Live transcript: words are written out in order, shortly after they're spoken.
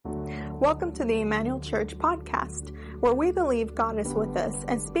Welcome to the Emmanuel Church podcast, where we believe God is with us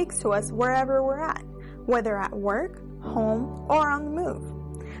and speaks to us wherever we're at, whether at work, home, or on the move.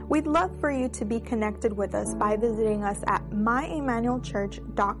 We'd love for you to be connected with us by visiting us at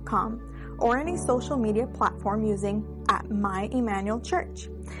myemmanuelchurch.com or any social media platform using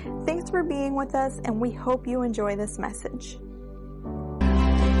 @myemmanuelchurch. Thanks for being with us, and we hope you enjoy this message.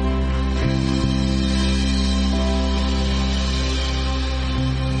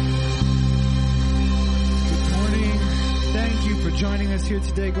 Joining us here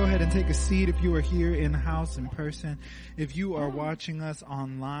today. Go ahead and take a seat if you are here in the house in person. If you are watching us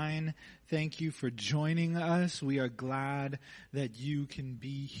online, thank you for joining us. We are glad that you can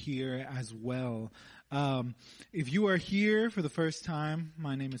be here as well. If you are here for the first time,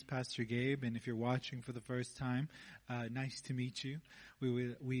 my name is Pastor Gabe, and if you're watching for the first time, nice to meet you.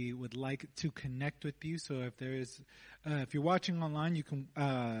 We would like to connect with you. So if you're watching online, you can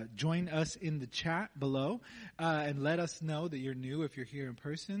join us in the chat below and let us know that you're new. If you're here in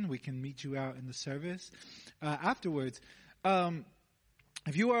person, we can meet you out in the service afterwards.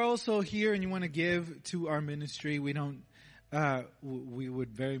 If you are also here and you want to give to our ministry, we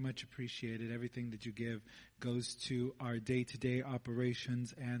would very much appreciate it. Everything that you give goes to our day-to-day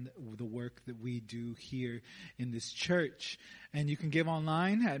operations and the work that we do here in this church. And you can give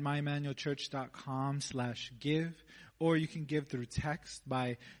online at myemmanuelchurch.com/give, or you can give through text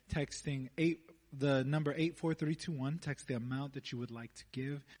by texting the number 84321. Text the amount that you would like to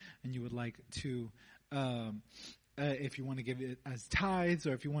give, and you would like to if you want to give it as tithes,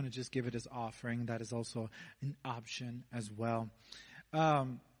 or if you want to just give it as offering, that is also an option as well.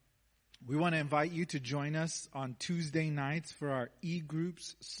 We want to invite you to join us on Tuesday nights for our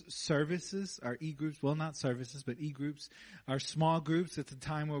e-groups services. Our e-groups, well, not services, but e-groups, our small groups. It's a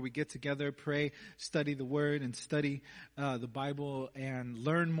time where we get together, pray, study the Word, and study the Bible, and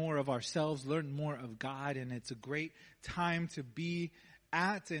learn more of ourselves, learn more of God. And it's a great time to be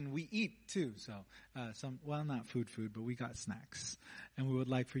at, and we eat too. So not food, but we got snacks. And we would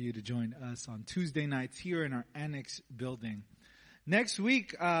like for you to join us on Tuesday nights here in our annex building. Next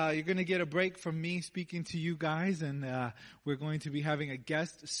week, you're going to get a break from me speaking to you guys, and we're going to be having a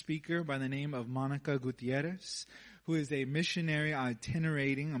guest speaker by the name of Monica Gutierrez, who is a missionary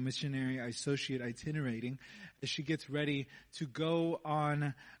associate itinerating, as she gets ready to go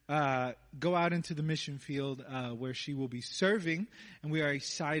out into the mission field where she will be serving, and we are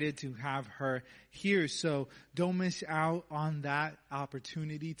excited to have her here. So don't miss out on that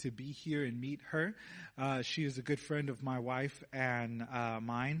opportunity to be here and meet her. She is a good friend of my wife and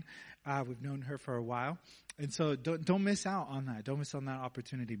mine. We've known her for a while, and so don't miss out on that. Don't miss on that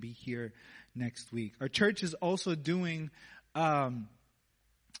opportunity. Be here next week. Our church is also doing a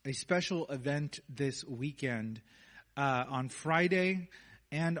special event this weekend. On Friday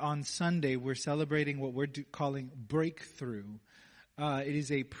and on Sunday, we're celebrating what we're calling Breakthrough. It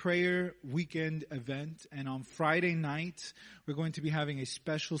is a prayer weekend event, and on Friday night, we're going to be having a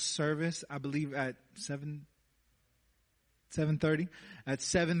special service, I believe at 7:30. At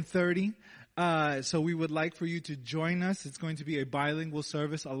 7:30. So we would like for you to join us. It's going to be a bilingual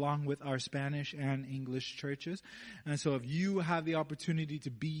service along with our Spanish and English churches. And so if you have the opportunity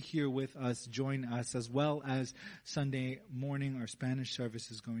to be here with us, join us, as well as Sunday morning. Our Spanish service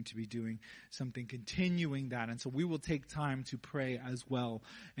is going to be doing something continuing that. And so we will take time to pray as well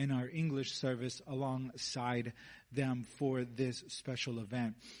in our English service alongside them for this special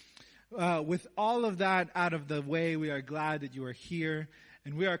event. With all of that out of the way, we are glad that you are here.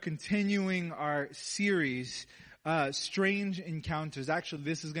 And we are continuing our series, Strange Encounters. Actually,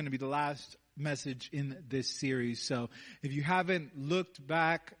 this is going to be the last message in this series. So if you haven't looked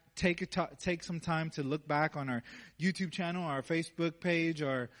back, take some time to look back on our YouTube channel, our Facebook page,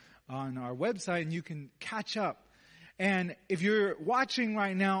 or on our website, and you can catch up. And if you're watching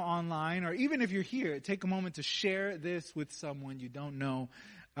right now online, or even if you're here, take a moment to share this with someone you don't know.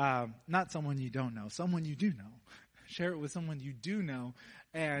 Not someone you don't know, someone you do know. Share it with someone you do know,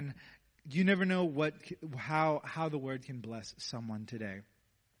 and you never know how the word can bless someone today.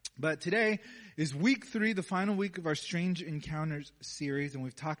 But today is week 3, the final week of our Strange Encounters series, and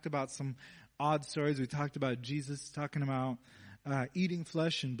we've talked about some odd stories. We talked about Jesus talking about eating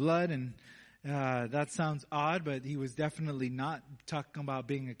flesh and blood, and that sounds odd, but he was definitely not talking about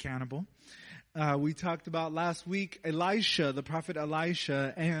being a cannibal. We talked about last week Elisha, the prophet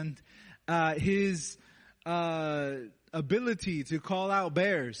Elisha, and his ability to call out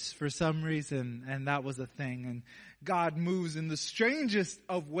bears for some reason, and that was a thing. And God moves in the strangest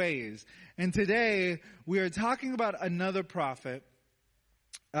of ways. And today we are talking about another prophet.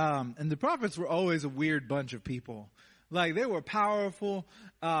 And the prophets were always a weird bunch of people. Like, they were powerful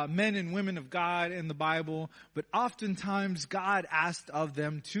men and women of God in the Bible, but oftentimes God asked of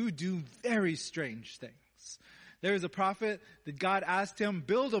them to do very strange things. There was a prophet that God asked him,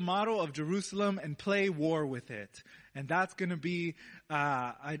 build a model of Jerusalem and play war with it. And that's going to be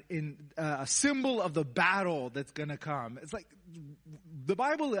a symbol of the battle that's going to come. It's like the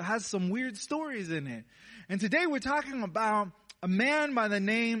Bible has some weird stories in it. And today we're talking about a man by the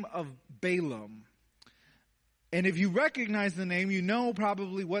name of Balaam. And if you recognize the name, you know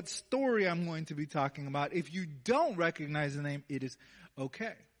probably what story I'm going to be talking about. If you don't recognize the name, it is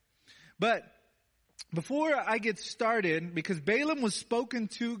okay. But before I get started, because Balaam was spoken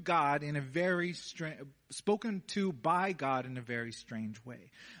to by God in a very strange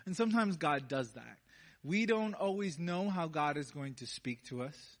way. And sometimes God does that. We don't always know how God is going to speak to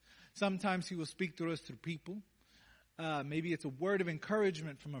us. Sometimes he will speak to us through people. Maybe it's a word of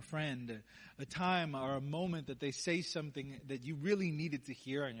encouragement from a friend, a time or a moment that they say something that you really needed to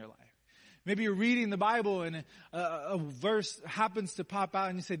hear in your life. Maybe you're reading the Bible and a verse happens to pop out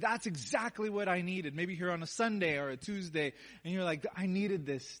and you say, that's exactly what I needed. Maybe you're on a Sunday or a Tuesday and you're like, I needed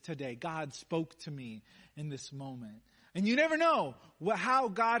this today. God spoke to me in this moment. And you never know how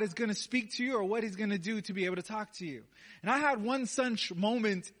God is going to speak to you or what he's going to do to be able to talk to you. And I had one such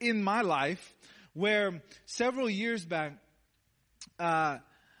moment in my life where several years back, I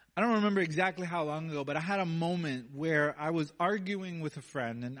don't remember exactly how long ago, but I had a moment where I was arguing with a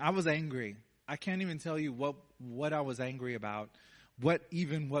friend and I was angry. I can't even tell you what I was angry about, what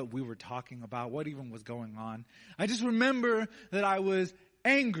we were talking about, what even was going on. I just remember that I was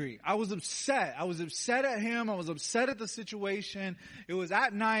angry. I was upset. I was upset at him. I was upset at the situation. It was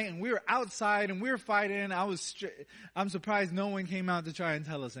at night and we were outside and we were fighting. I'm surprised no one came out to try and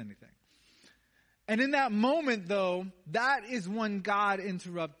tell us anything. And in that moment, though, that is when God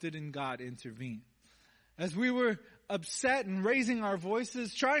interrupted and God intervened. As we were upset and raising our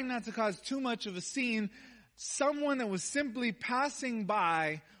voices, trying not to cause too much of a scene, someone that was simply passing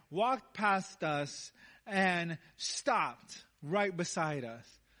by walked past us and stopped right beside us.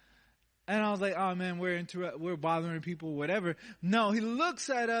 And I was like, oh man, we're bothering people, whatever. No, he looks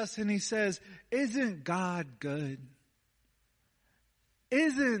at us and he says, isn't God good?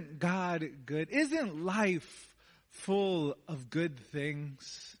 Isn't God good? Isn't life full of good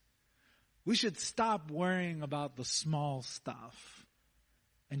things? We should stop worrying about the small stuff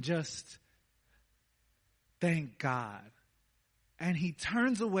and just thank God. And he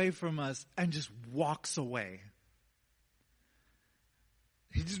turns away from us and just walks away.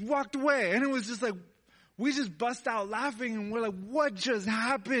 He just walked away. And it was just like, we just bust out laughing and we're like, what just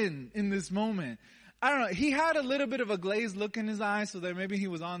happened in this moment? I don't know. He had a little bit of a glazed look in his eyes, so that maybe he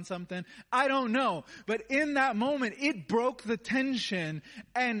was on something. I don't know. But in that moment, it broke the tension.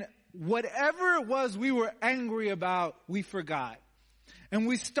 And whatever it was we were angry about, we forgot. And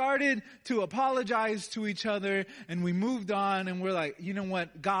we started to apologize to each other, and we moved on, and we're like, you know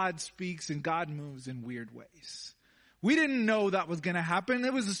what? God speaks, and God moves in weird ways. We didn't know that was going to happen.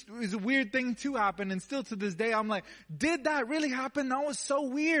 It was a weird thing to happen, and still to this day, I'm like, did that really happen? That was so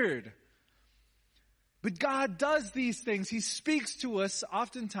weird. But God does these things. He speaks to us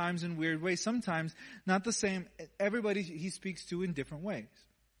oftentimes in weird ways, sometimes not the same. Everybody he speaks to in different ways.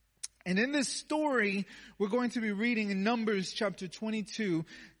 And in this story, we're going to be reading in Numbers chapter 22.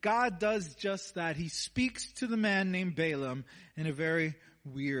 God does just that. He speaks to the man named Balaam in a very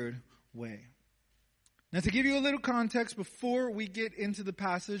weird way. Now, to give you a little context before we get into the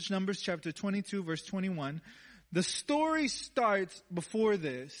passage, Numbers chapter 22, verse 21, the story starts before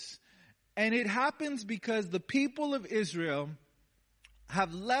this. And it happens because the people of Israel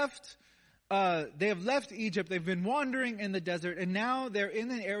have left Egypt. They've been wandering in the desert, and now they're in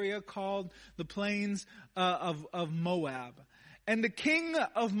an area called the plains of Moab. And the king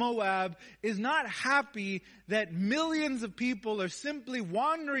of Moab is not happy that millions of people are simply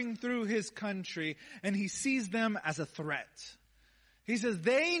wandering through his country, and he sees them as a threat. He says,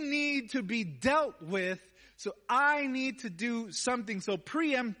 they need to be dealt with, so I need to do something. So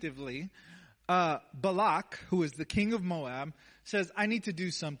preemptively, Balak, who is the king of Moab, says, I need to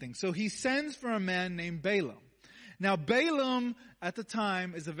do something. So he sends for a man named Balaam. Now, Balaam, at the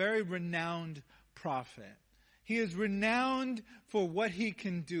time, is a very renowned prophet. He is renowned for what he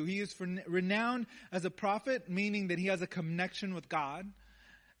can do. He is renowned as a prophet, meaning that he has a connection with God.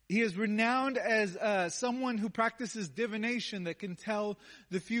 He is renowned as someone who practices divination that can tell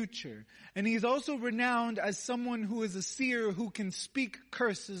the future. And he is also renowned as someone who is a seer who can speak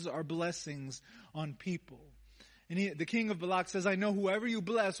curses or blessings on people. And the king of Balak says, I know whoever you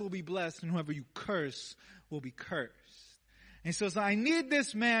bless will be blessed, and whoever you curse will be cursed. And so I need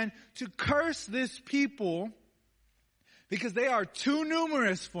this man to curse this people because they are too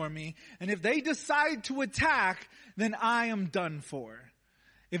numerous for me. And if they decide to attack, then I am done for.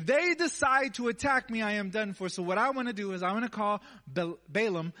 If they decide to attack me, I am done for. So what I want to do is I want to call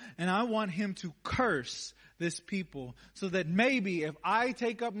Balaam, and I want him to curse this people so that maybe if I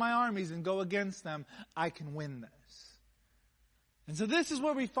take up my armies and go against them, I can win this. And so this is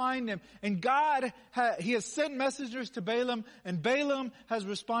where we find him. And God, he has sent messengers to Balaam, and Balaam has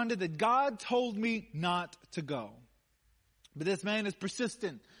responded that God told me not to go. But this man is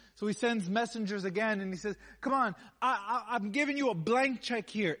persistent. So he sends messengers again, and he says, come on, I'm giving you a blank check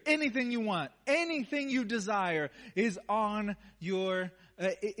here. Anything you want, anything you desire is on your,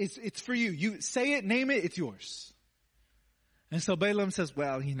 it's for you. You say it, name it, it's yours. And so Balaam says,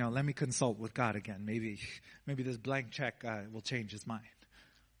 well, let me consult with God again. Maybe this blank check will change his mind.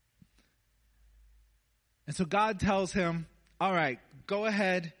 And so God tells him, all right, go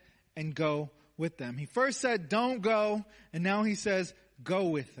ahead and go with them. He first said, don't go. And now he says, go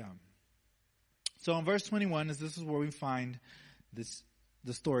with them. So in verse 21, this is where we find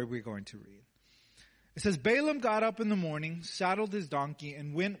the story we're going to read. It says, Balaam got up in the morning, saddled his donkey,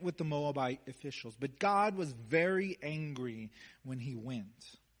 and went with the Moabite officials. But God was very angry when he went.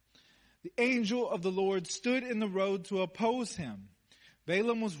 The angel of the Lord stood in the road to oppose him.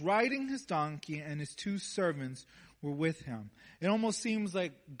 Balaam was riding his donkey, and his 2 servants were with him. It almost seems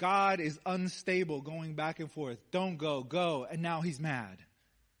like God is unstable, going back and forth. Don't go, go. And now he's mad.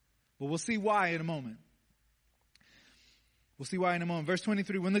 But we'll see why in a moment. We'll see why in a moment. Verse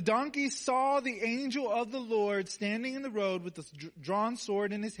 23, when the donkey saw the angel of the Lord standing in the road with the drawn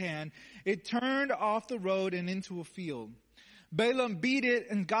sword in his hand, it turned off the road and into a field. Balaam beat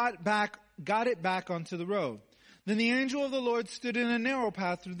it and got it back onto the road. Then the angel of the Lord stood in a narrow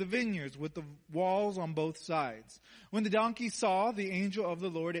path through the vineyards with the walls on both sides. When the donkey saw the angel of the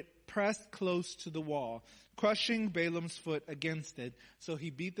Lord, it pressed close to the wall, crushing Balaam's foot against it. So he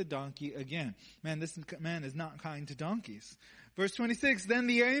beat the donkey again. Man, this man is not kind to donkeys. Verse 26, then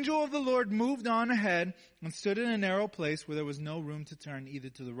the angel of the Lord moved on ahead and stood in a narrow place where there was no room to turn either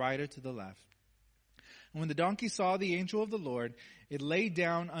to the right or to the left. And when the donkey saw the angel of the Lord, it lay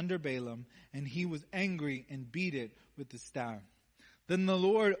down under Balaam, and he was angry and beat it with the staff. Then the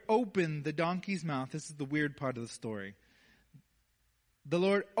Lord opened the donkey's mouth. This is the weird part of the story. The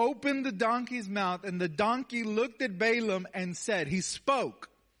Lord opened the donkey's mouth, and the donkey looked at Balaam and said, he spoke,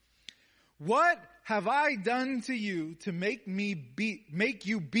 what have I done to you to make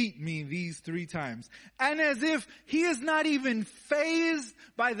you beat me these 3 times? And as if he is not even fazed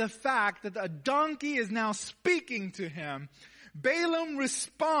by the fact that a donkey is now speaking to him, Balaam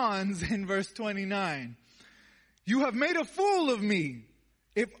responds in verse 29. You have made a fool of me.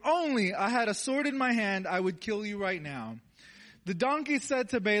 If only I had a sword in my hand, I would kill you right now. The donkey said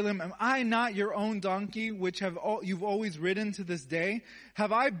to Balaam, am I not your own donkey, which you've always ridden to this day?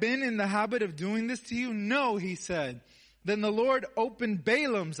 Have I been in the habit of doing this to you? No, he said. Then the Lord opened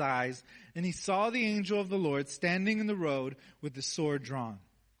Balaam's eyes, and he saw the angel of the Lord standing in the road with the sword drawn.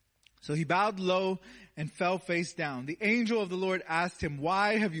 So he bowed low and fell face down. The angel of the Lord asked him,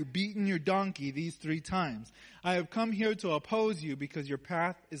 why have you beaten your donkey these 3 times? I have come here to oppose you because your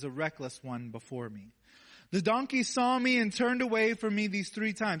path is a reckless one before me. The donkey saw me and turned away from me these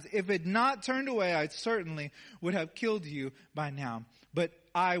 3 times. If it had not turned away, I certainly would have killed you by now. But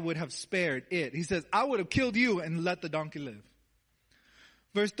I would have spared it. He says, I would have killed you and let the donkey live.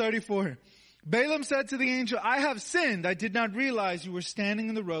 Verse 34. Balaam said to the angel, I have sinned. I did not realize you were standing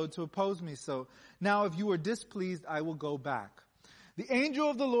in the road to oppose me. So now if you are displeased, I will go back. The angel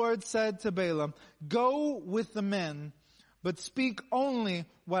of the Lord said to Balaam, go with the men, but speak only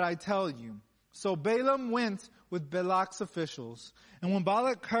what I tell you. So Balaam went with Balak's officials. And when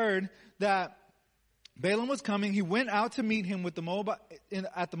Balak heard that Balaam was coming, he went out to meet him with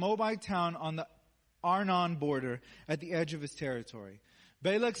at the Moabite town on the Arnon border at the edge of his territory.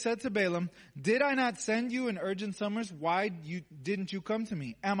 Balak said to Balaam, did I not send you an urgent summons? Why didn't you come to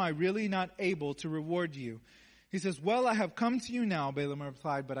me? Am I really not able to reward you? He says, well, I have come to you now, Balaam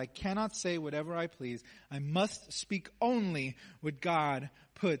replied, but I cannot say whatever I please. I must speak only what God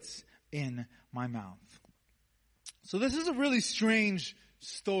puts in my mouth. So this is a really strange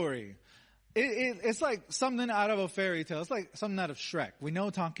story. It's like something out of a fairy tale. It's like something out of Shrek. We know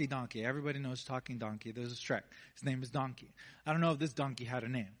Donkey Donkey. Everybody knows Talking Donkey. There's a Shrek. His name is Donkey. I don't know if this donkey had a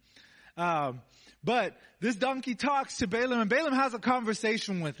name. But this donkey talks to Balaam, and Balaam has a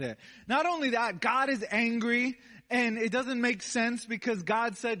conversation with it. Not only that, God is angry, and it doesn't make sense because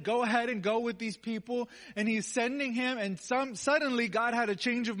God said, go ahead and go with these people, and he's sending him, and suddenly God had a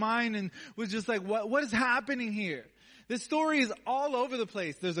change of mind and was just like, what is happening here? This story is all over the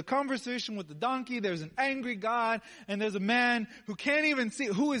place. There's a conversation with the donkey, there's an angry God, and there's a man who can't even see,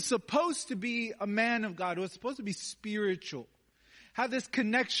 who is supposed to be a man of God, who is supposed to be spiritual, have this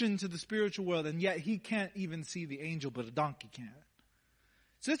connection to the spiritual world, and yet he can't even see the angel, but a donkey can.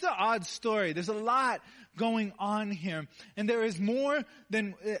 So it's an odd story. There's a lot going on here. And there is more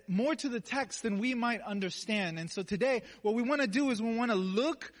to the text than we might understand. And so today, what we want to do is we want to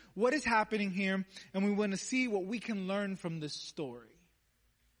look what is happening here, and we want to see what we can learn from this story.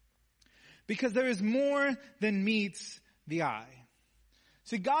 Because there is more than meets the eye.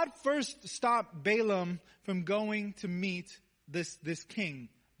 See, God first stopped Balaam from going to meet this king,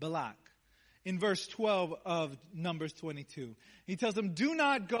 Balak. In verse 12 of Numbers 22. He tells them, do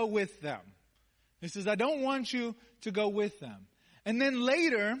not go with them. He says, I don't want you to go with them. And then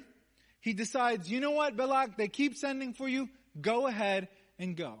later, he decides, you know what, Balak, they keep sending for you. Go ahead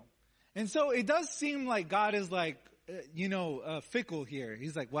and go. And so it does seem like God is like, fickle here.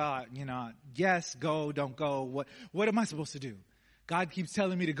 He's like, well, yes, go, don't go. What am I supposed to do? God keeps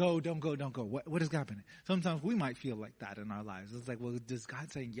telling me to go, don't go, don't go. What is happening? Sometimes we might feel like that in our lives. It's like, well, does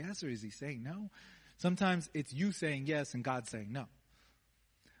God say yes or is he saying no? Sometimes it's you saying yes and God saying no.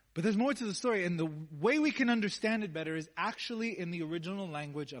 But there's more to the story, and the way we can understand it better is actually in the original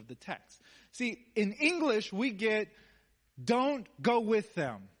language of the text. See, in English, we get, don't go with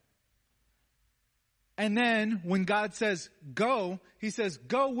them. And then when God says go, he says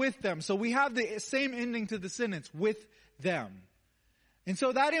go with them. So we have the same ending to the sentence, with them. And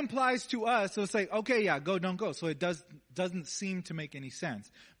so that implies to us, so it's like, okay, yeah, go, don't go. So it doesn't seem to make any sense.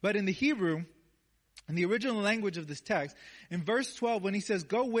 But in the Hebrew, in the original language of this text, in verse 12, when he says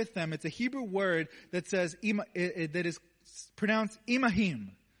go with them, it's a Hebrew word that says, that is pronounced imahim.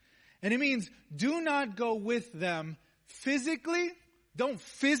 And it means do not go with them physically. Don't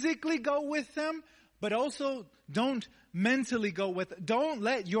physically go with them, but also don't mentally go with them. Don't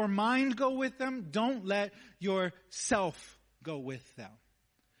let your mind go with them. Don't let yourself go with them.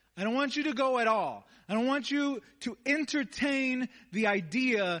 I don't want you to go at all. I don't want you to entertain the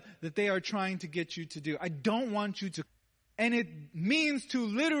idea that they are trying to get you to do. I don't want you to. And it means to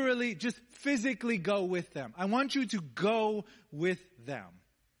literally just physically go with them. I want you to go with them.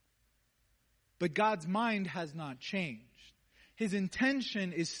 But God's mind has not changed. His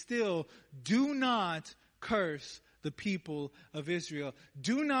intention is still, do not curse the people of Israel.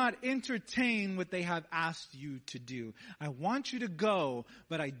 Do not entertain what they have asked you to do. I want you to go,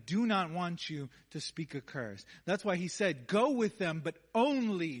 but I do not want you to speak a curse. That's why he said, go with them, but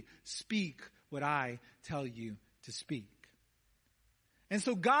only speak what I tell you to speak. And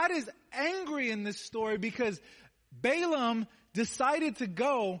so God is angry in this story because Balaam decided to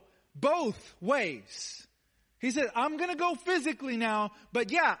go both ways. He said, I'm going to go physically now,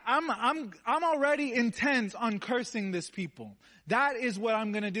 but yeah, I'm already intent on cursing this people. That is what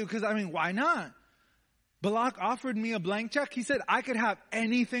I'm going to do, because why not? Balak offered me a blank check. He said I could have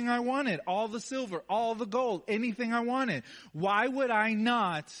anything I wanted, all the silver, all the gold, anything I wanted. Why would I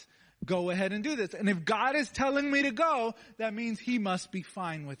not go ahead and do this? And if God is telling me to go, that means he must be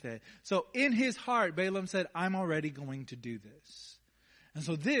fine with it. So in his heart, Balaam said, I'm already going to do this. And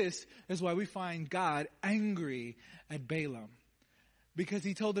so this is why we find God angry at Balaam. Because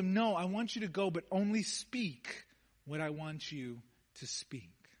he told him, no, I want you to go, but only speak what I want you to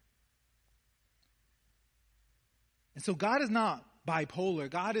speak. And so God is not bipolar.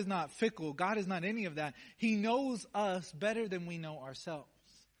 God is not fickle. God is not any of that. He knows us better than we know ourselves.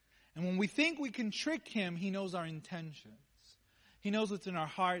 And when we think we can trick him, he knows our intentions. He knows what's in our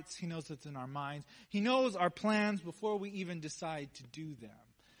hearts. He knows what's in our minds. He knows our plans before we even decide to do them.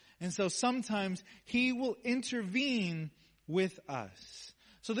 And so sometimes he will intervene with us.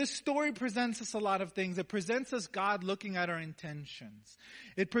 So this story presents us a lot of things. It presents us God looking at our intentions.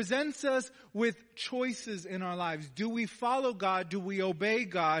 It presents us with choices in our lives. Do we follow God? Do we obey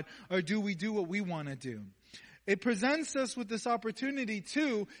God? Or do we do what we want to do? It presents us with this opportunity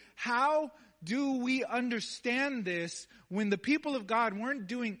too. How do we understand this when the people of God weren't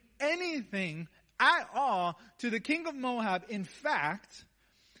doing anything at all to the king of Moab? In fact,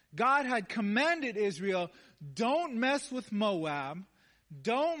 God had commanded Israel, don't mess with Moab,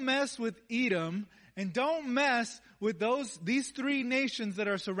 don't mess with Edom, and don't mess with these three nations that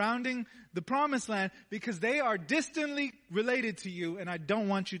are surrounding the promised land, because they are distantly related to you and I don't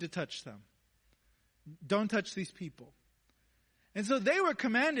want you to touch them. Don't touch these people. And so they were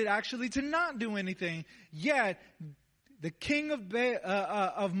commanded actually to not do anything, yet the king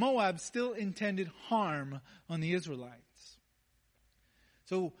of Moab still intended harm on the Israelites.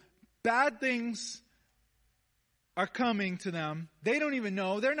 So bad things are coming to them. They don't even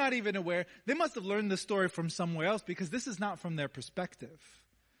know. They're not even aware. They must have learned the story from somewhere else because this is not from their perspective.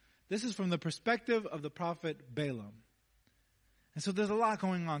 This is from the perspective of the prophet Balaam. And so there's a lot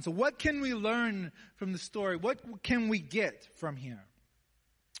going on. So what can we learn from the story? What can we get from here?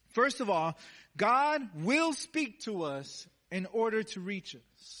 First of all, God will speak to us in order to reach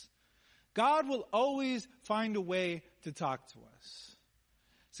us. God will always find a way to talk to us.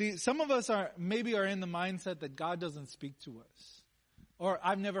 See, some of us are in the mindset that God doesn't speak to us. Or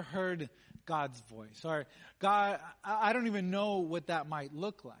I've never heard God's voice. Or God, I don't even know what that might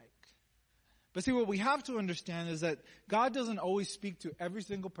look like. But see, what we have to understand is that God doesn't always speak to every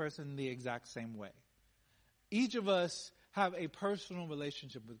single person the exact same way. Each of us have a personal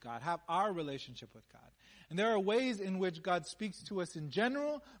relationship with God, have our relationship with God. And there are ways in which God speaks to us in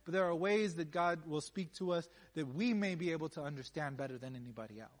general, but there are ways that God will speak to us that we may be able to understand better than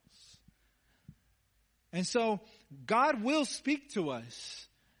anybody else. And so, God will speak to us.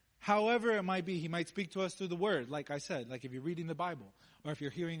 However it might be, He might speak to us through the Word, like I said, like if you're reading the Bible, or if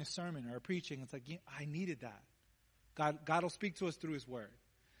you're hearing a sermon or a preaching, it's like, I needed that. God will speak to us through His Word.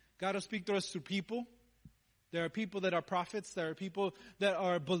 God will speak to us through people. There are people that are prophets. There are people that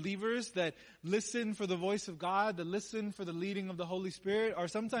are believers that listen for the voice of God, that listen for the leading of the Holy Spirit, or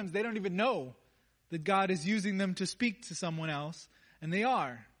sometimes they don't even know that God is using them to speak to someone else, and they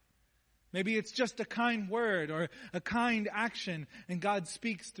are. Maybe it's just a kind word or a kind action, and God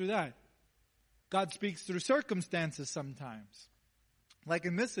speaks through that. God speaks through circumstances sometimes. Like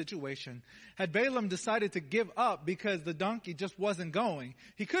in this situation, had Balaam decided to give up because the donkey just wasn't going,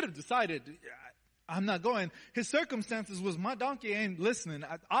 he could have decided, I'm not going. His circumstances was, my donkey ain't listening.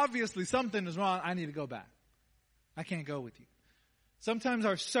 Obviously something is wrong. I need to go back. I can't go with you. Sometimes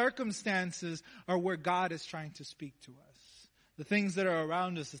our circumstances are where God is trying to speak to us. The things that are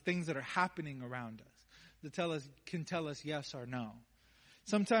around us, the things that are happening around us, that can tell us yes or no.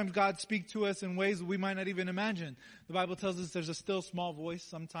 Sometimes God speaks to us in ways that we might not even imagine. The Bible tells us there's a still small voice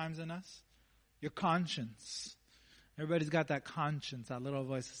sometimes in us. Your conscience. Everybody's got that conscience, that little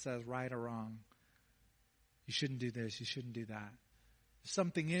voice that says right or wrong. You shouldn't do this, you shouldn't do that. There's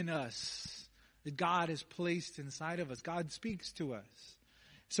something in us that God has placed inside of us. God speaks to us.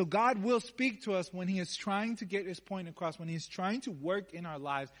 So God will speak to us when He is trying to get His point across, when He is trying to work in our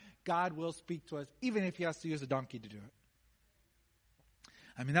lives. God will speak to us, even if He has to use a donkey to do it.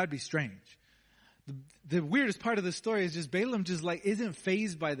 I mean, that'd be strange. The weirdest part of the story is just Balaam just isn't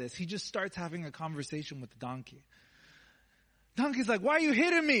fazed by this. He just starts having a conversation with the donkey. Donkey's like, why are you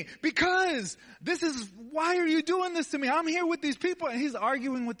hitting me? Because why are you doing this to me? I'm here with these people. And he's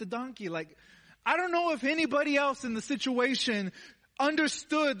arguing with the donkey. Like, I don't know if anybody else in the situation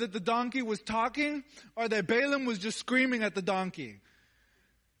understood that the donkey was talking or that Balaam was just screaming at the donkey.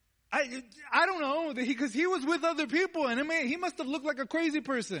 I don't know, because he was with other people and he must have looked like a crazy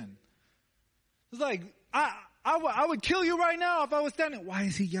person. It's like, I would kill you right now if I was standing. Why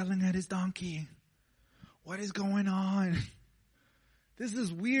is he yelling at his donkey? What is going on? This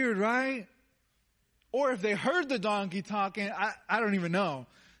is weird, right? Or if they heard the donkey talking, I don't even know.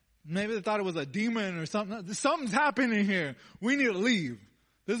 Maybe they thought it was a demon or something. Something's happening here. We need to leave.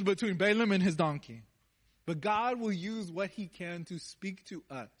 This is between Balaam and his donkey. But God will use what He can to speak to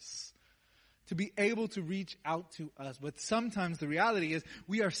us, to be able to reach out to us. But sometimes the reality is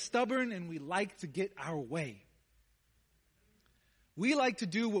we are stubborn and we like to get our way. We like to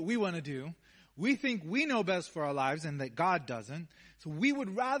do what we want to do. We think we know best for our lives and that God doesn't. So we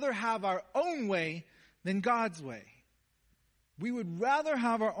would rather have our own way than God's way. We would rather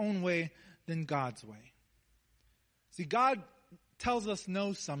have our own way than God's way. See, God tells us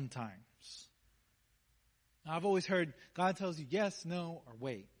no sometimes. Now, I've always heard God tells you yes, no, or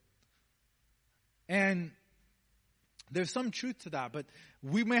wait. And there's some truth to that, but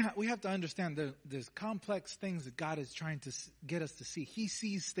we have to understand that there's complex things that God is trying to get us to see. He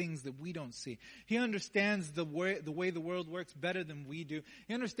sees things that we don't see. He understands the way the world works better than we do.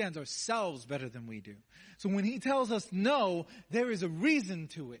 He understands ourselves better than we do. So when He tells us no, there is a reason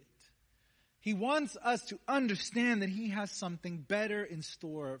to it. He wants us to understand that He has something better in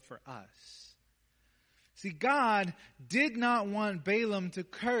store for us. See, God did not want Balaam to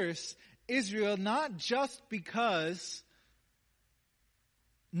curse Israel, not just because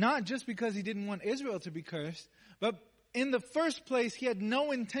He didn't want Israel to be cursed, but in the first place, He had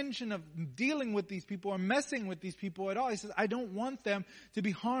no intention of dealing with these people or messing with these people at all. He says, I don't want them to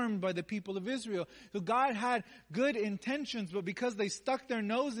be harmed by the people of Israel. So God had good intentions, but because they stuck their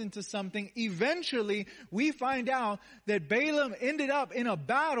nose into something, eventually we find out that Balaam ended up in a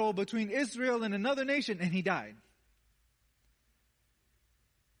battle between Israel and another nation, and he died.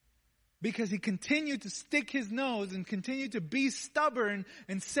 because he continued to stick his nose and continued to be stubborn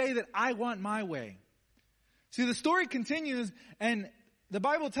and say that I want my way. See, the story continues, and the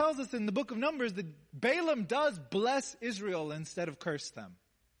Bible tells us in the book of Numbers that Balaam does bless Israel instead of curse them.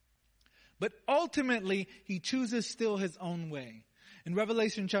 But ultimately, he chooses still his own way. In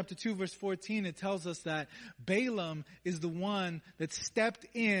Revelation chapter 2 verse 14, it tells us that Balaam is the one that stepped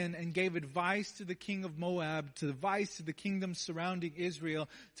in and gave advice to the king of Moab, to advice to the kingdoms surrounding Israel,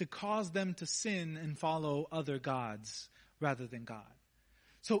 to cause them to sin and follow other gods rather than God.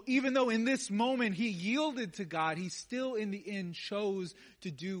 So even though in this moment he yielded to God, he still in the end chose to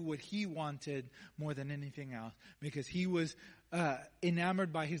do what he wanted more than anything else, because he was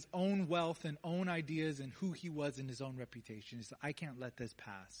enamored by his own wealth and own ideas and who he was in his own reputation. He said, I can't let this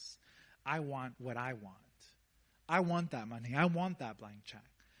pass. I want what I want. I want that money. I want that blank check.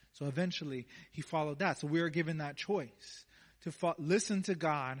 So eventually he followed that. So we are given that choice to listen to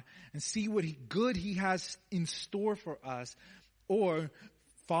God and see what good he has in store for us, or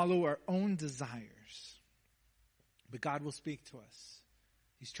follow our own desires. But God will speak to us.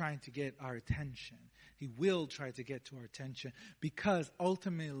 He's trying to get our attention. He will try to get to our attention because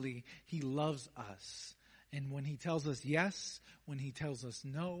ultimately he loves us. And when he tells us yes, when he tells us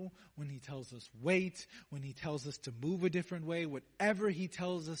no, when he tells us wait, when he tells us to move a different way, whatever he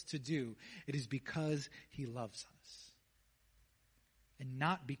tells us to do, it is because he loves us. And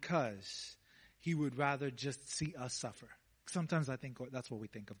not because he would rather just see us suffer. Sometimes I think that's what we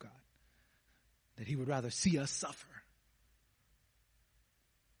think of God. That he would rather see us suffer.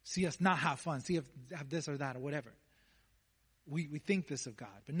 See us not have fun. See us have this or that or whatever. We think this of God.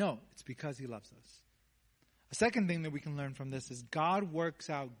 But no, it's because he loves us. A second thing that we can learn from this is God works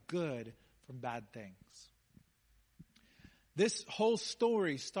out good from bad things. This whole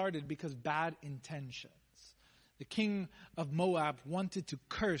story started because bad intentions. The king of Moab wanted to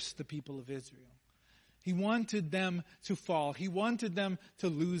curse the people of Israel. He wanted them to fall. He wanted them to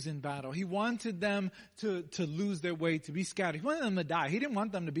lose in battle. He wanted them to lose their way, to be scattered. He wanted them to die. He didn't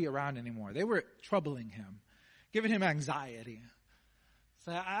want them to be around anymore. They were troubling him, giving him anxiety.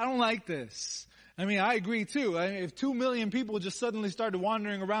 So I don't like this. I mean, I agree too. If 2 million people just suddenly started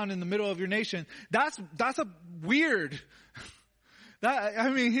wandering around in the middle of your nation, that's a weird.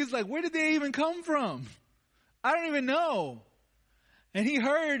 He's like, where did they even come from? I don't even know. And he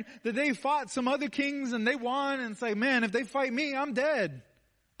heard that they fought some other kings and they won, and it's like, man, if they fight me, I'm dead.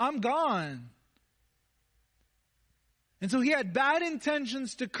 I'm gone. And so he had bad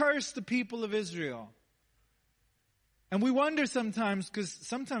intentions to curse the people of Israel. And we wonder sometimes, because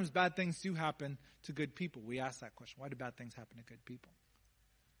sometimes bad things do happen to good people. We ask that question, why do bad things happen to good people?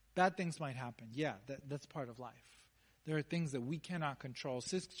 Bad things might happen. Yeah, that's part of life. There are things that we cannot control,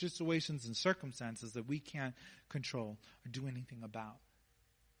 situations and circumstances that we can't control or do anything about.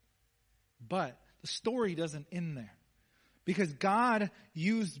 But the story doesn't end there, because God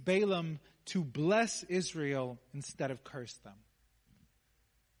used Balaam to bless Israel instead of curse them.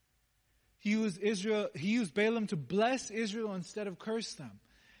 He used Balaam to bless Israel instead of curse them.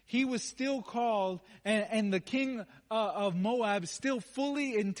 He was still called, and the king of Moab still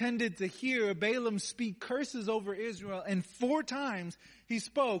fully intended to hear Balaam speak curses over Israel. And 4 times he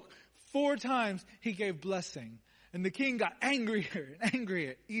spoke, 4 times he gave blessing. And the king got angrier and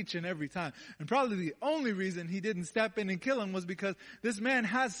angrier each and every time. And probably the only reason he didn't step in and kill him was because this man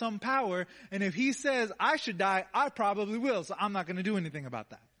has some power. And if he says, I should die, I probably will. So I'm not going to do anything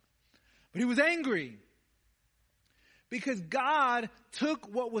about that. But he was angry. Because God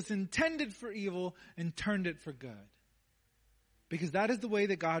took what was intended for evil and turned it for good. Because that is the way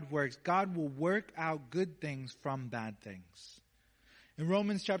that God works. God will work out good things from bad things. In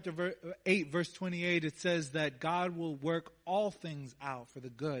Romans chapter 8, verse 28, it says that God will work all things out for the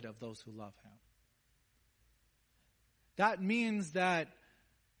good of those who love him. That means that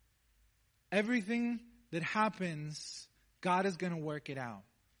everything that happens, God is going to work it out.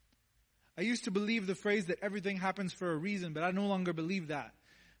 I used to believe the phrase that everything happens for a reason, but I no longer believe that.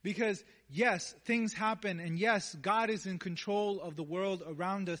 Because yes, things happen, and yes, God is in control of the world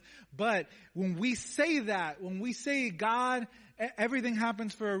around us. But when we say that, when we say God, everything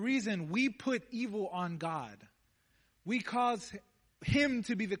happens for a reason, we put evil on God. We cause him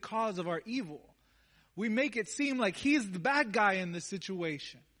to be the cause of our evil. We make it seem like he's the bad guy in this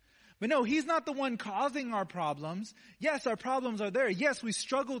situation. But no, he's not the one causing our problems. Yes, our problems are there. Yes, we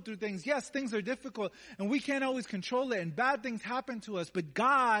struggle through things. Yes, things are difficult and we can't always control it, and bad things happen to us. But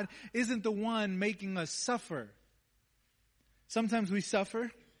God isn't the one making us suffer. Sometimes we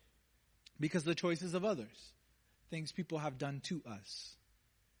suffer because of the choices of others. Things people have done to us,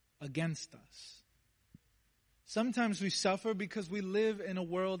 against us. Sometimes we suffer because we live in a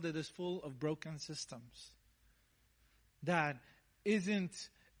world that is full of broken systems, that isn't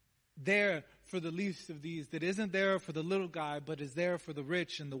there for the least of these, that isn't there for the little guy, but is there for the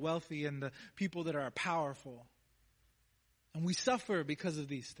rich and the wealthy and the people that are powerful. And we suffer because of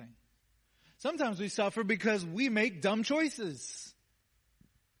these things. Sometimes we suffer because we make dumb choices.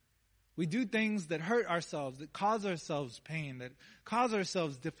 We do things that hurt ourselves, that cause ourselves pain, that cause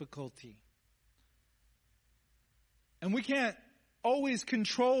ourselves difficulty. And we can't always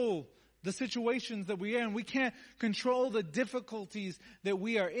control the situations that we are in. We can't control the difficulties that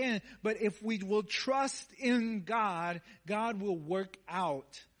we are in. But if we will trust in God, God will work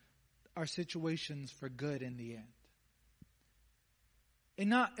out our situations for good in the end.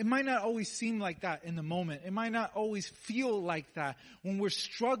 It might not always seem like that in the moment. It might not always feel like that when we're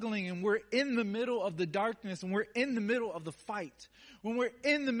struggling and we're in the middle of the darkness and we're in the middle of the fight. When we're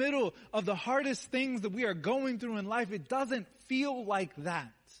in the middle of the hardest things that we are going through in life, it doesn't feel like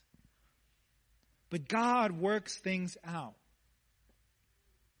that. But God works things out.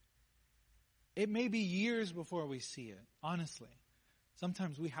 It may be years before we see it, honestly.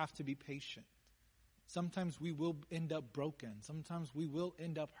 Sometimes we have to be patient. Sometimes we will end up broken. Sometimes we will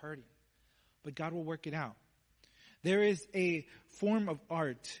end up hurting. But God will work it out. There is a form of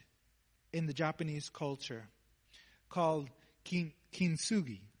art in the Japanese culture called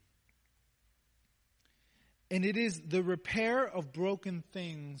kintsugi. And it is the repair of broken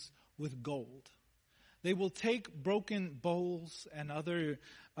things with gold. They will take broken bowls and other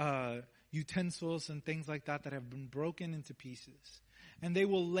utensils and things like that have been broken into pieces. And they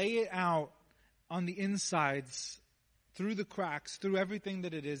will lay it out on the insides, through the cracks, through everything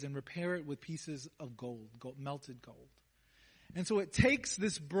that it is, and repair it with pieces of gold, melted gold. And so it takes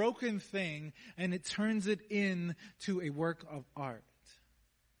this broken thing and it turns it into a work of art.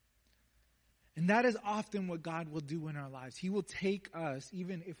 And that is often what God will do in our lives. He will take us,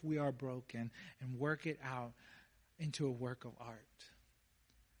 even if we are broken, and work it out into a work of art.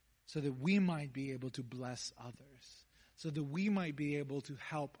 So that we might be able to bless others. So that we might be able to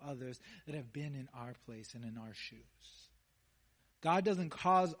help others that have been in our place and in our shoes. God doesn't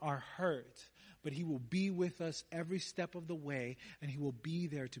cause our hurt, but He will be with us every step of the way, and He will be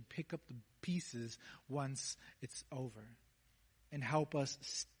there to pick up the pieces once it's over and help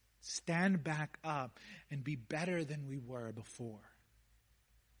us stand back up and be better than we were before.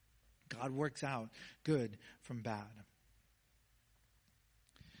 God works out good from bad.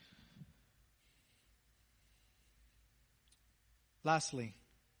 Lastly,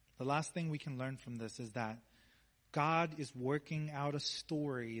 the last thing we can learn from this is that God is working out a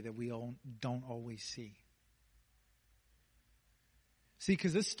story that we don't always see. See,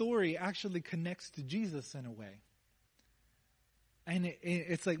 because this story actually connects to Jesus in a way. And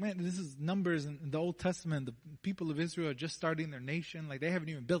it's like, man, this is Numbers in the Old Testament. The people of Israel are just starting their nation. Like, they haven't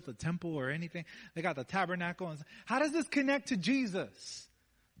even built a temple or anything. They got the tabernacle. And how does this connect to Jesus?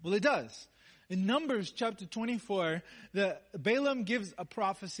 Well, it does. In Numbers chapter 24, Balaam gives a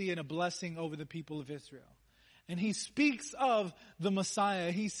prophecy and a blessing over the people of Israel. And he speaks of the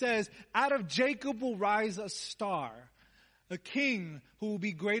Messiah. He says, out of Jacob will rise a star, a king who will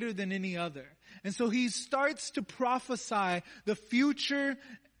be greater than any other. And so he starts to prophesy the future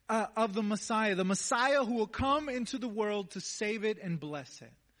of the Messiah who will come into the world to save it and bless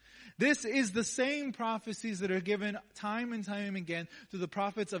it. This is the same prophecies that are given time and time again to the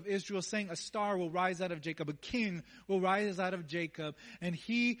prophets of Israel, saying a star will rise out of Jacob, a king will rise out of Jacob, and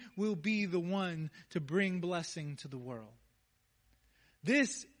he will be the one to bring blessing to the world.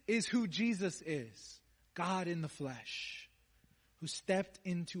 This is who Jesus is, God in the flesh, who stepped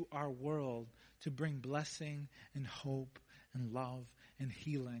into our world to bring blessing and hope and love and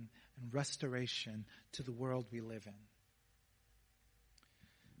healing and restoration to the world we live in.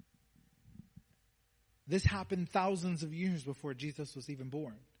 This happened thousands of years before Jesus was even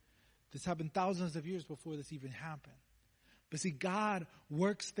born. This happened thousands of years before this even happened. But see, God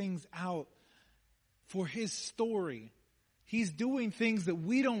works things out for His story. He's doing things that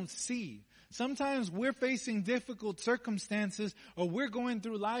we don't see. Sometimes we're facing difficult circumstances, or we're going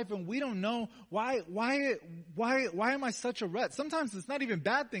through life and we don't know why am I such a rut? Sometimes it's not even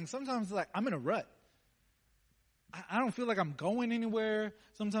bad things. Sometimes it's like, I'm in a rut. I don't feel like I'm going anywhere.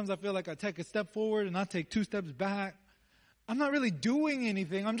 Sometimes I feel like I take a step forward and I take 2 steps back. I'm not really doing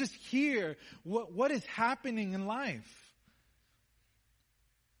anything. I'm just here. What is happening in life?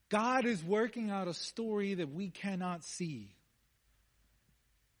 God is working out a story that we cannot see.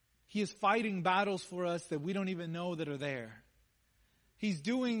 He is fighting battles for us that we don't even know that are there. He's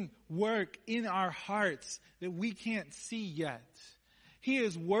doing work in our hearts that we can't see yet. He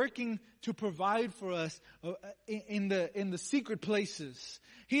is working to provide for us in the secret places.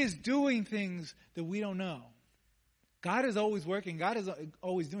 He is doing things that we don't know. God is always working. God is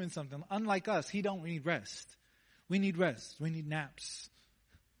always doing something. Unlike us, He don't need rest. We need rest. We need naps.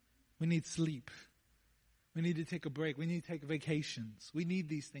 We need sleep. We need to take a break. We need to take vacations. We need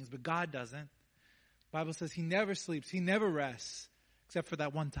these things, but God doesn't. The Bible says He never sleeps. He never rests, except for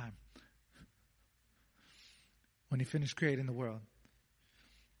that one time when He finished creating the world.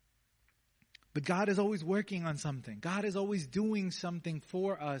 But God is always working on something. God is always doing something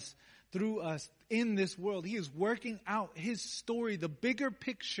for us, through us, in this world. He is working out His story. The bigger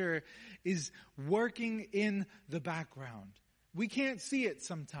picture is working in the background. We can't see it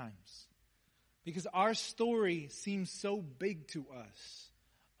sometimes because our story seems so big to us.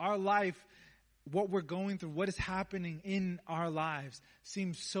 Our life, what we're going through, what is happening in our lives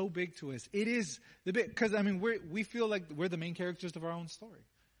seems so big to us. It is the big, because we feel like we're the main characters of our own story.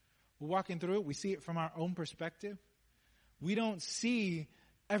 We're walking through it. We see it from our own perspective. We don't see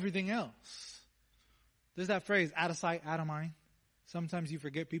everything else. There's that phrase, out of sight, out of mind. Sometimes you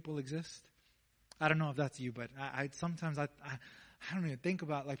forget people exist. I don't know if that's you, but I sometimes I don't even think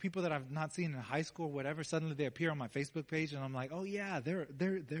about, like, people that I've not seen in high school or whatever. Suddenly they appear on my Facebook page and I'm like, oh yeah, they're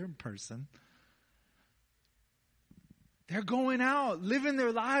in person. They're going out, living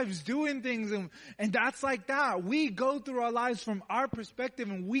their lives, doing things. And that's like that. We go through our lives from our perspective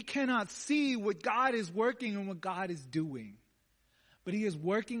and we cannot see what God is working and what God is doing. But He is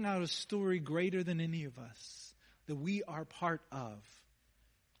working out a story greater than any of us that we are part of.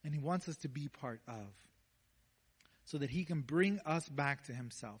 And He wants us to be part of. So that He can bring us back to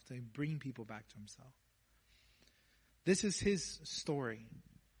Himself, to bring people back to Himself. This is His story.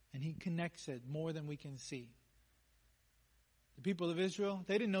 And He connects it more than we can see. The people of Israel,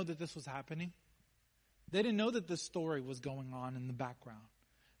 they didn't know that this was happening. They didn't know that this story was going on in the background.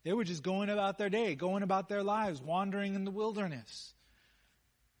 They were just going about their day, going about their lives, wandering in the wilderness,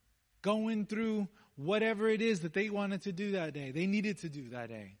 going through whatever it is that they wanted to do that day. They needed to do that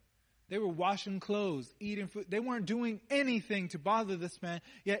day. They were washing clothes, eating food. They weren't doing anything to bother this man.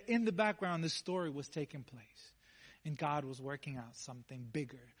 Yet in the background, this story was taking place. And God was working out something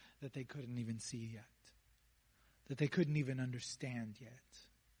bigger that they couldn't even see yet. That they couldn't even understand yet.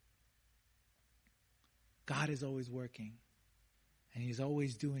 God is always working. And He's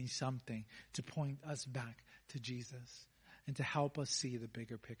always doing something to point us back to Jesus. And to help us see the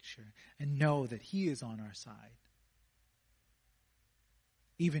bigger picture. And know that He is on our side.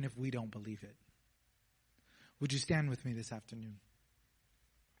 Even if we don't believe it. Would you stand with me this afternoon?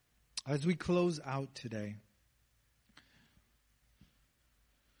 As we close out today.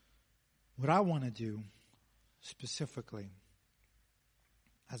 What I want to do specifically,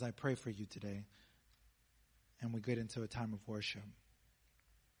 as I pray for you today, and we get into a time of worship,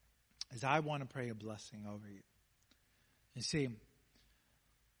 is I want to pray a blessing over you. You see,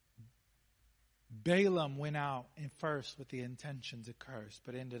 Balaam went out in first with the intention to curse,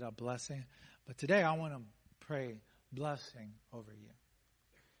 but ended up blessing. But today I want to pray blessing over you.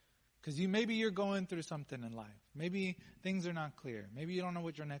 Because maybe you're going through something in life. Maybe things are not clear. Maybe you don't know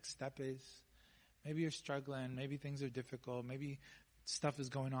what your next step is. Maybe you're struggling. Maybe things are difficult. Maybe stuff is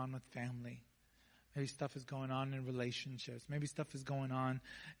going on with family. Maybe stuff is going on in relationships. Maybe stuff is going on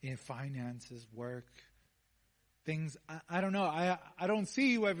in finances, work. Things, I don't know. I don't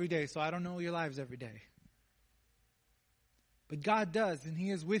see you every day, so I don't know your lives every day. But God does, and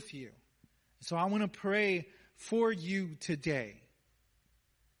He is with you. So I want to pray for you today.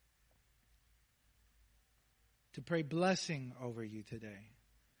 To pray blessing over you today.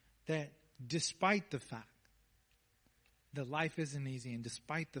 That despite the fact that life isn't easy, and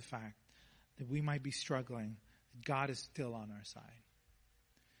despite the fact that we might be struggling, God is still on our side.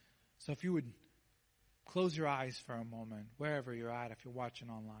 So if you would close your eyes for a moment, wherever you're at, if you're watching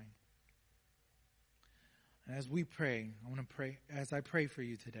online. And as we pray, I want to pray, as I pray for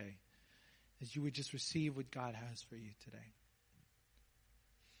you today, that you would just receive what God has for you today.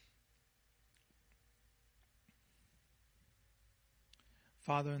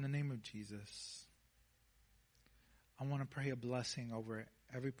 Father, in the name of Jesus, I want to pray a blessing over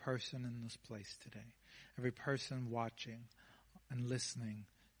every person in this place today. Every person watching and listening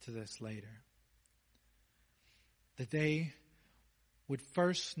to this later. That they would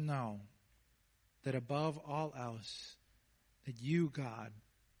first know that above all else, that you, God,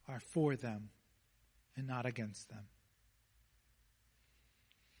 are for them and not against them.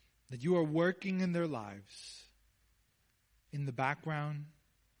 That you are working in their lives, in the background,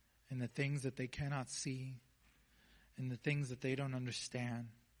 in the things that they cannot see, in the things that they don't understand.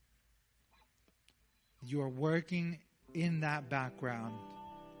 You are working in that background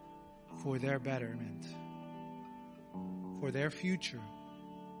for their betterment, for their future,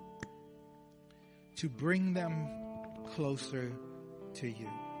 to bring them closer to you.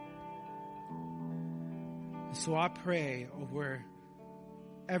 And so I pray over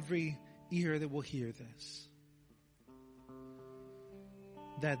every ear that will hear this,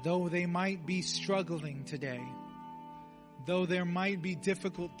 that though they might be struggling today, though there might be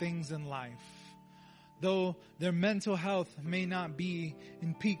difficult things in life, though their mental health may not be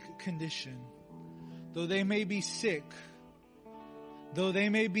in peak condition, though they may be sick, though they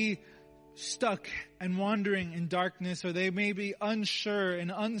may be stuck and wandering in darkness, or they may be unsure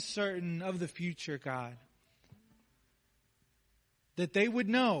and uncertain of the future, God, that they would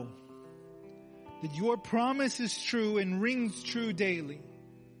know that your promise is true and rings true daily.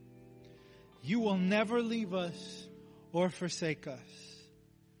 You will never leave us or forsake us.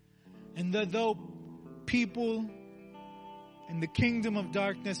 And that though people in the kingdom of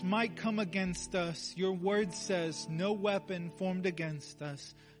darkness might come against us, your word says no weapon formed against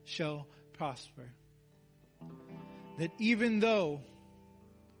us shall prosper. That even though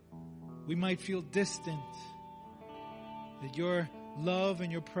we might feel distant, that your love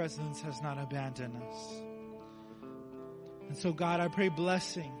and your presence has not abandoned us. And so God, I pray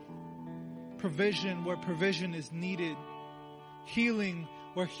blessing, provision where provision is needed, healing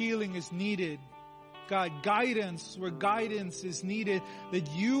where healing is needed, God, guidance where guidance is needed, that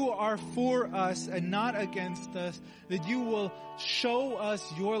you are for us and not against us, that you will show us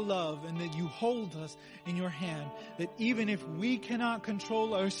your love and that you hold us in your hand, that even if we cannot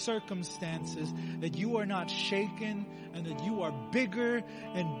control our circumstances, that you are not shaken and that you are bigger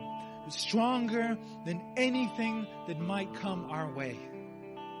and stronger than anything that might come our way.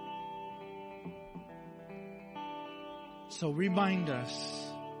 So remind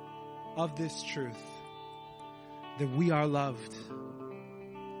us of this truth, that we are loved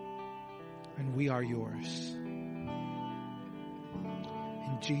and we are yours.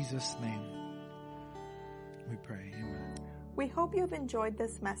 In Jesus' name we pray. Amen. We hope you've enjoyed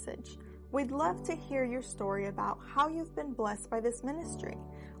this message. We'd love to hear your story about how you've been blessed by this ministry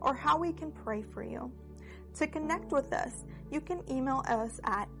or how we can pray for you. To connect with us, you can email us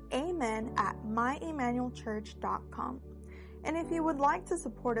at amen@myemmanuelchurch.com. And if you would like to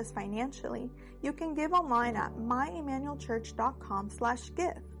support us financially, you can give online at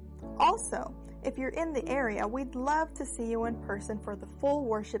myemmanuelchurch.com/give. Also, if you're in the area, we'd love to see you in person for the full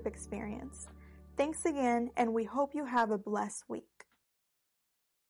worship experience. Thanks again, and we hope you have a blessed week.